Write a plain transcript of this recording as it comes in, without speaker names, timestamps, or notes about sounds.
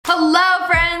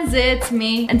friends, it's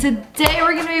me. And today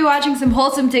we're gonna be watching some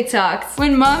wholesome TikToks.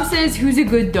 When mom says, who's a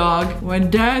good dog? When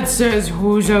dad says,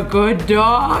 who's a good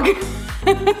dog?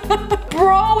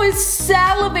 Bro is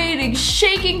salivating,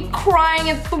 shaking, crying,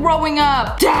 and throwing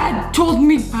up. Dad told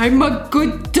me I'm a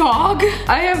good dog.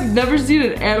 I have never seen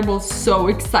an animal so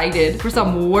excited for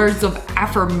some words of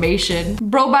affirmation.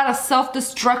 Bro about to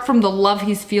self-destruct from the love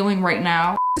he's feeling right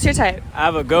now. What's your type? I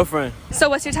have a girlfriend. So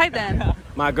what's your type then?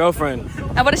 My girlfriend.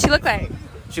 And what does she look like?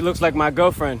 She looks like my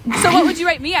girlfriend. So what would you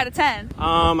rate me out of 10?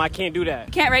 I can't do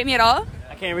that. Can't rate me at all?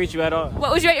 I can't reach you at all.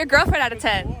 What would you rate your girlfriend out of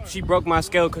 10? She broke my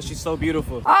scale because she's so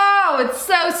beautiful. Oh, it's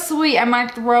so sweet. I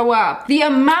might throw up. The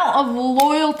amount of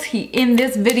loyalty in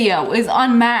this video is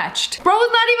unmatched. Bro is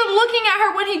not even looking at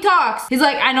her when he talks. He's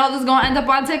like, I know this is gonna end up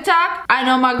on TikTok. I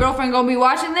know my girlfriend gonna be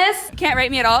watching this. Can't rate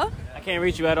me at all? I can't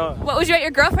reach you at all. What would you rate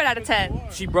your girlfriend out of 10?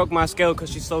 She broke my scale because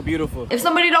she's so beautiful. If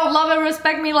somebody don't love and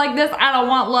respect me like this, I don't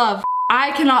want love.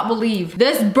 I cannot believe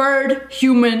this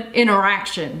bird-human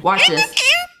interaction. Watch this.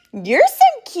 You're so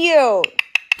cute.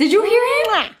 Did you hear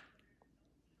him?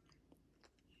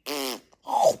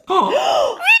 What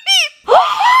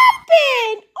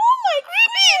happened? Oh my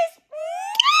goodness.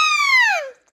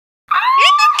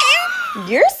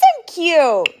 You're so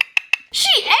cute.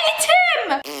 She ate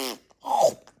him!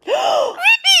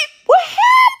 What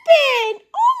happened?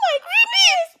 Oh my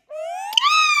goodness.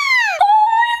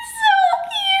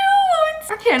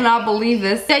 I cannot believe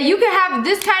this. That you can have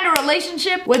this kind of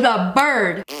relationship with a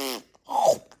bird.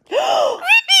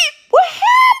 What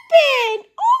happened?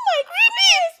 Oh my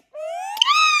goodness.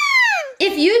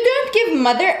 If you don't give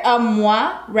mother a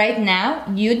moi right now,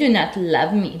 you do not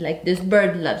love me like this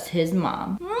bird loves his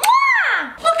mom.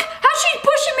 Mwah! Look how she's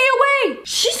pushing me away.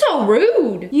 She's so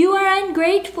rude. You are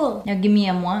ungrateful. Now give me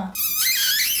a moi.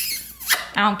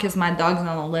 I don't kiss my dogs on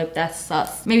the lip. That's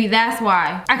sus. Maybe that's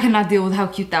why I cannot deal with how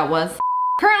cute that was.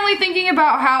 Currently thinking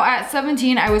about how at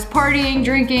 17 I was partying,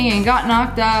 drinking, and got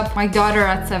knocked up. My daughter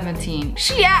at 17.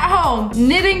 She at home,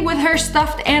 knitting with her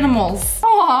stuffed animals.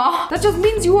 Aww, that just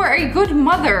means you are a good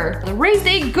mother. Raised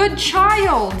a good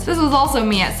child. This was also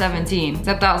me at 17,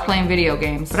 except I was playing video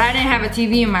games. But I didn't have a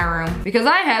TV in my room because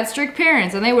I had strict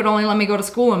parents and they would only let me go to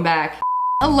school and back.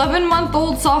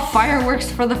 11-month-old saw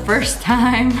fireworks for the first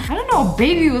time. I don't know, a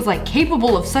baby was like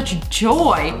capable of such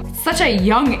joy. Such a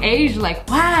young age, like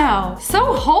wow,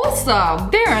 so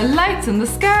wholesome. There are lights in the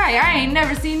sky. I ain't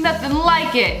never seen nothing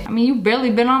like it. I mean, you've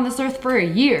barely been on this earth for a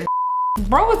year.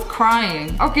 Bro was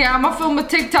crying. Okay, I'ma film a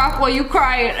TikTok while you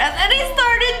crying. And then he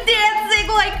started dancing,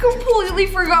 like completely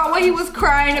forgot what he was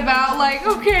crying about. Like,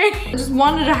 okay. I just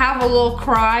wanted to have a little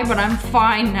cry, but I'm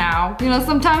fine now. You know,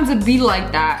 sometimes it'd be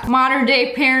like that. Modern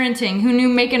day parenting, who knew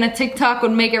making a TikTok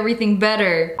would make everything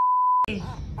better?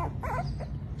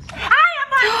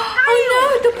 Oh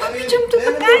no, the puppy jumped in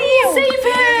the pool. Save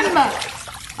him!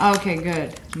 Okay,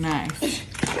 good. Nice.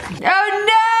 Oh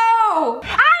no!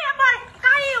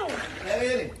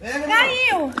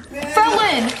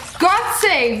 Felon! Got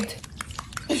saved!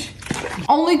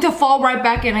 Only to fall right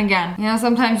back in again. You know,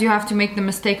 sometimes you have to make the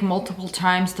mistake multiple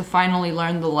times to finally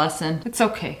learn the lesson. It's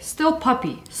okay. Still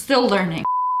puppy. Still learning.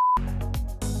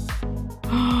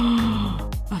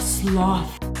 A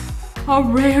sloth. A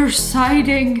rare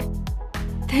sighting.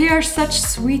 They are such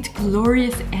sweet,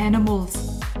 glorious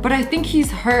animals. But I think he's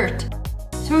hurt.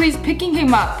 So he's picking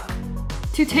him up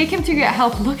to take him to get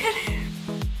help. Look at him.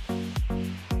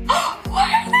 Why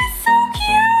are they so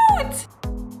cute?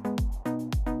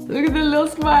 Look at the little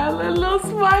smile,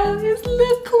 his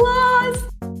little claws.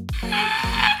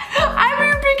 I'm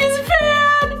your biggest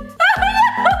fan.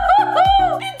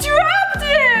 He dropped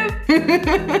him.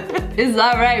 It's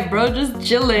alright, bro, just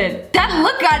chillin'. That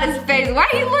look on his face, why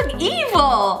he look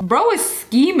evil? Bro is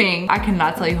scheming. I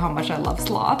cannot tell you how much I love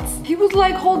sloths. He was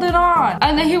like, hold it on.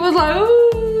 And then he was like,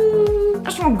 ooh. I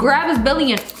just wanna grab his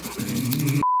belly and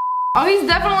oh, he's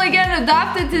definitely getting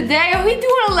adopted today. Oh, he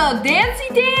doing a little dancey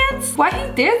dance? Why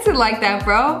he dancing like that,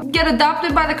 bro? Get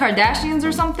adopted by the Kardashians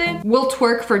or something? We'll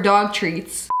twerk for dog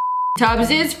treats. Tubbs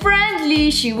is friendly.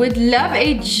 She would love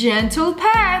a gentle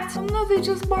pat. Oh no, they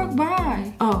just walked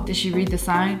by. Oh, did she read the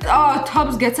sign? Oh,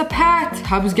 Tubbs gets a pat.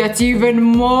 Tubbs gets even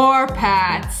more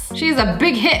pats. She's a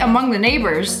big hit among the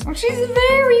neighbors. Oh, she's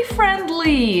very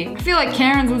friendly. I feel like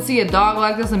Karens would see a dog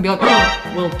like this and be like,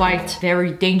 oh, will bite.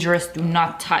 Very dangerous, do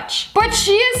not touch. But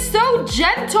she is so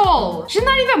gentle. She's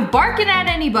not even barking at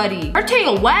anybody. Her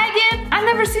tail wagging. I've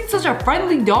never seen such a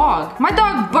friendly dog. My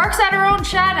dog barks at her own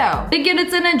shadow, thinking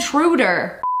it's an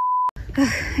intruder. I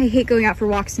hate going out for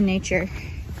walks in nature.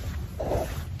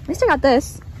 At least I got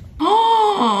this.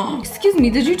 Oh, excuse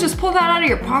me, did you just pull that out of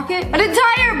your pocket? An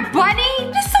entire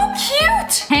bunny? That's so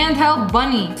cute. Handheld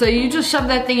bunny. So you just shove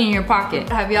that thing in your pocket.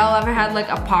 Have y'all ever had like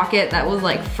a pocket that was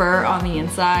like fur on the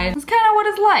inside? It's kind of what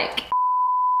it's like.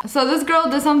 So this girl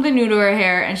did something new to her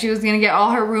hair and she was gonna get all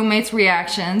her roommates'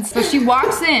 reactions. So she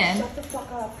walks in. Shut the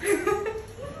fuck up.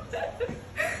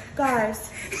 Guys.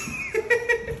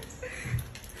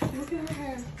 Look at her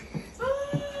hair.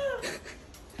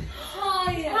 Oh,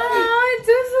 it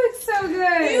does look so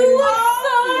good. You look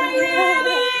so pretty.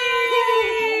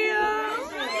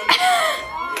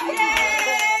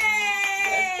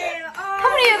 How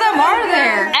many of them are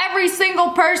there? Every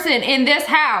single person in this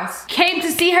house came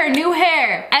to see her new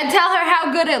hair and tell her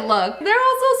how good it looked. They're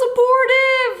all so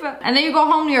supportive. And then you go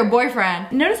home to your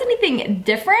boyfriend. Notice anything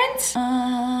different?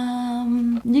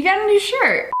 You got a new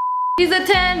shirt. He's a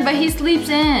 10, but he sleeps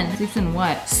in. Sleeps in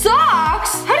what?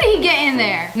 Socks? How did he get in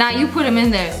there? Nah, you put him in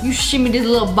there. You shimmy this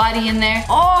little body in there.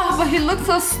 Oh, but he looks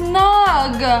so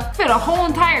snug. Fit a whole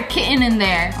entire kitten in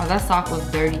there. Oh, that sock was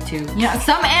dirty too. You know,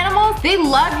 some animals, they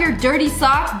love your dirty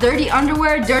socks, dirty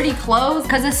underwear, dirty clothes,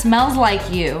 because it smells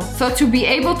like you. So to be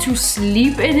able to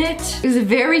sleep in it is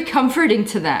very comforting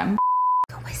to them.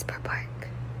 Go whisper bark.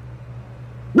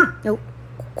 Nope.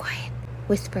 Quiet.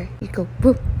 Whisper. You go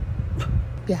whoop.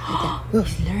 Yeah, like that. Woof.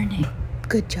 He's learning.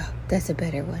 Good job. That's a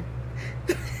better one.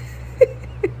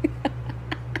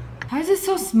 How is it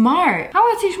so smart? How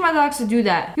do I teach my dogs to do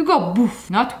that? You go woof,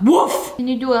 not woof. Can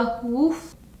you do a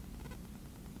woof?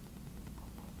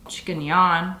 She can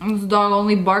yawn. This dog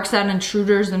only barks at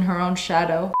intruders in her own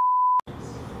shadow.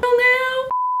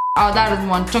 Oh, that is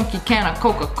one chunky can of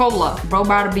Coca-Cola. Bro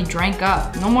about to be drank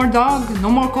up. No more dog, no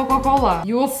more Coca-Cola.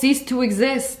 You will cease to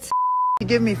exist. You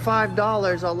give me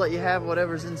 $5, I'll let you have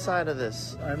whatever's inside of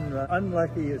this. I'm the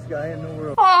unluckiest guy in the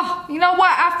world. Oh, you know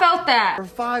what? I felt that. For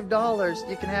 $5,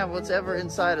 you can have whatever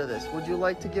inside of this. Would you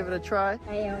like to give it a try?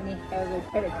 I only have a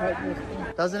credit card with me.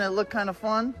 Doesn't it look kind of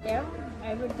fun? Yeah,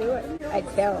 I would do it. I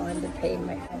tell on to pay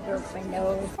I broke my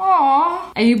nose.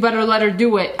 Aw. And you better let her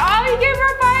do it. Oh, you gave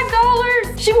her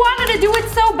 $5. She wanted to do it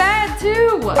so bad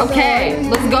too. Okay,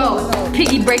 let's go.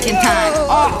 Piggy breaking time.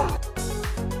 Oh.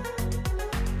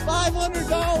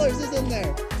 $500 is in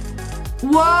there.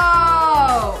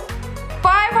 Whoa.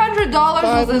 $500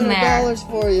 was in there. $500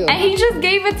 for you. And he just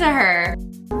gave it to her.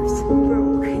 Our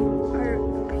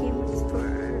payments for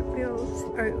our bills,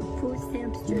 our food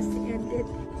stamps just ended.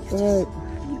 Right.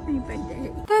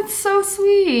 That's so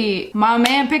sweet. My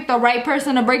man picked the right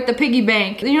person to break the piggy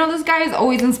bank. You know, this guy is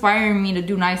always inspiring me to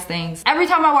do nice things. Every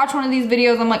time I watch one of these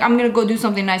videos, I'm like, I'm gonna go do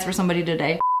something nice for somebody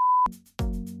today.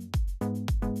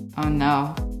 Oh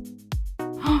no.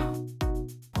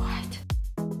 What?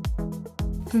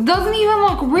 It doesn't even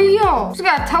look real. Just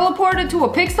got teleported to a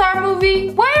Pixar movie.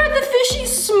 Why are the fishies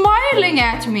smiling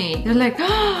at me? They're like,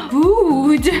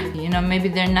 food. You know, maybe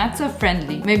they're not so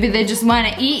friendly. Maybe they just want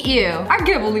to eat you. I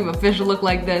can't believe a fish look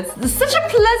like this. It's such a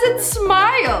pleasant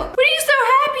smile. What are you so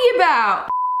happy about?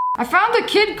 I found a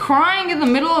kid crying in the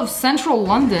middle of central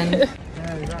London.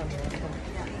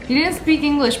 He didn't speak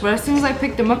English, but as soon as I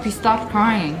picked him up, he stopped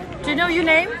crying. Do you know your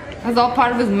name? That's all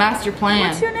part of his master plan.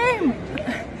 What's your name?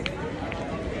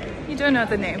 You don't know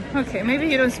the name. Okay, maybe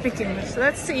you don't speak English. So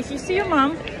let's see. If you see your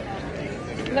mom,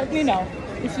 let me know.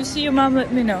 If you see your mom,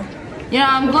 let me know. Yeah,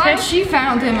 I'm glad she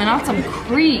found him and not some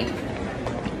creep.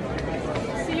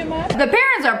 See your mom? The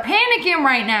parents are panicking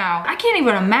right now. I can't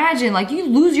even imagine. Like, you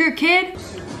lose your kid.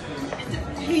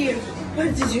 Here.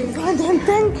 Where did you find him?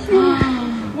 Thank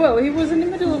you. Well, he was in the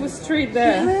middle of a street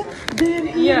there. Then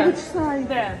Yeah. which side?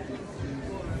 There.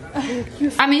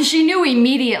 I mean, she knew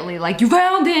immediately, like, you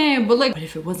found him, but like, what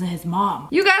if it wasn't his mom?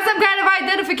 You got some kind of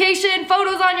identification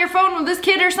photos on your phone with this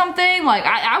kid or something? Like,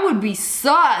 I would be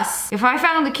sus. If I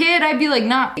found the kid, I'd be like,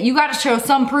 nah, you gotta show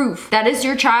some proof that it's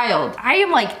your child. I am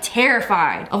like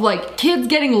terrified of like kids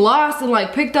getting lost and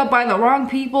like picked up by the wrong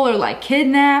people or like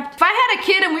kidnapped. If I had a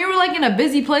kid and we were like in a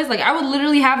busy place, like I would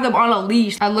literally have them on a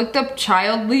leash. I looked up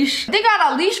child leash. They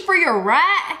got a leash for your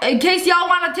rat in case y'all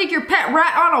wanna take your pet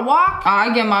rat on a walk.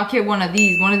 I get my kid one of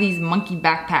these monkey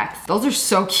backpacks. Those are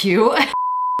so cute.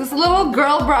 This little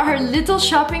girl brought her little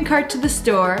shopping cart to the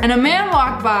store and a man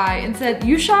walked by and said,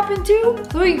 you shopping too?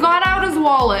 So he got out his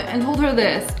wallet and told her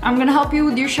this, I'm gonna help you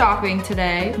with your shopping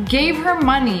today. Gave her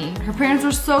money. Her parents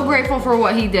were so grateful for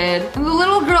what he did. And the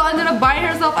little girl ended up buying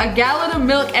herself a gallon of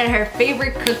milk and her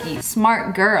favorite cookies.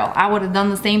 Smart girl. I would have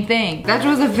done the same thing. That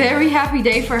was a very happy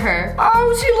day for her.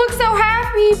 Oh, she looks so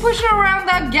happy pushing around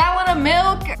that gallon of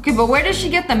milk. Okay, but where did she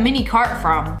get the mini cart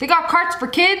from? They got carts for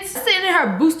kids? Sitting in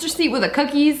her booster seat with the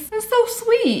cookies. It's so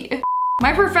sweet.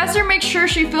 My professor makes sure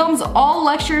she films all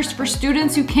lectures for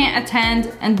students who can't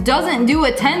attend and doesn't do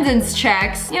attendance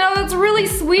checks. You know, that's really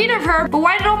sweet of her, but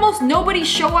why did almost nobody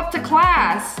show up to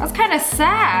class? That's kind of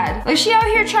sad. Like, she out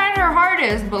here trying her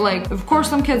hardest, but like, of course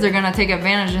some kids are gonna take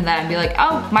advantage of that and be like,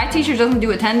 oh, my teacher doesn't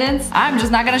do attendance, I'm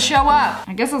just not gonna show up.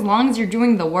 I guess as long as you're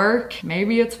doing the work,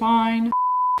 maybe it's fine.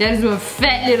 That is a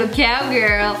fat little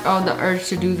cowgirl. Oh, the urge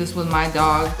to do this with my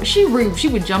dog. Is she rude? She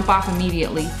would jump off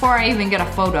immediately before I even get a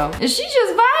photo. Is she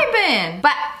just vibing?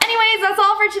 But anyways, that's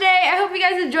all for today. I hope you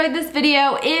guys enjoyed this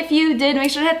video. If you did,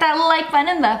 make sure to hit that like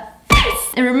button in the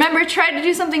face. And remember, try to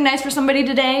do something nice for somebody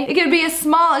today. It could be as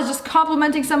small as just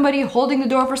complimenting somebody, holding the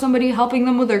door for somebody, helping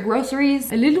them with their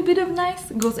groceries. A little bit of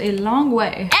nice goes a long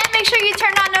way. And make sure you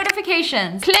turn on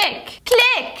notifications. Click,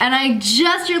 click. And I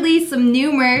just released some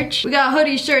new merch. We got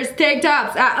hoodies, shirts, tank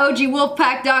tops at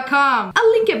ogwolfpack.com.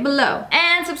 I'll link it below.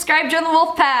 And subscribe, join the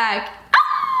Wolfpack.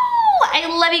 Oh, I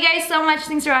love you guys so much.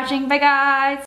 Thanks for watching. Bye, guys.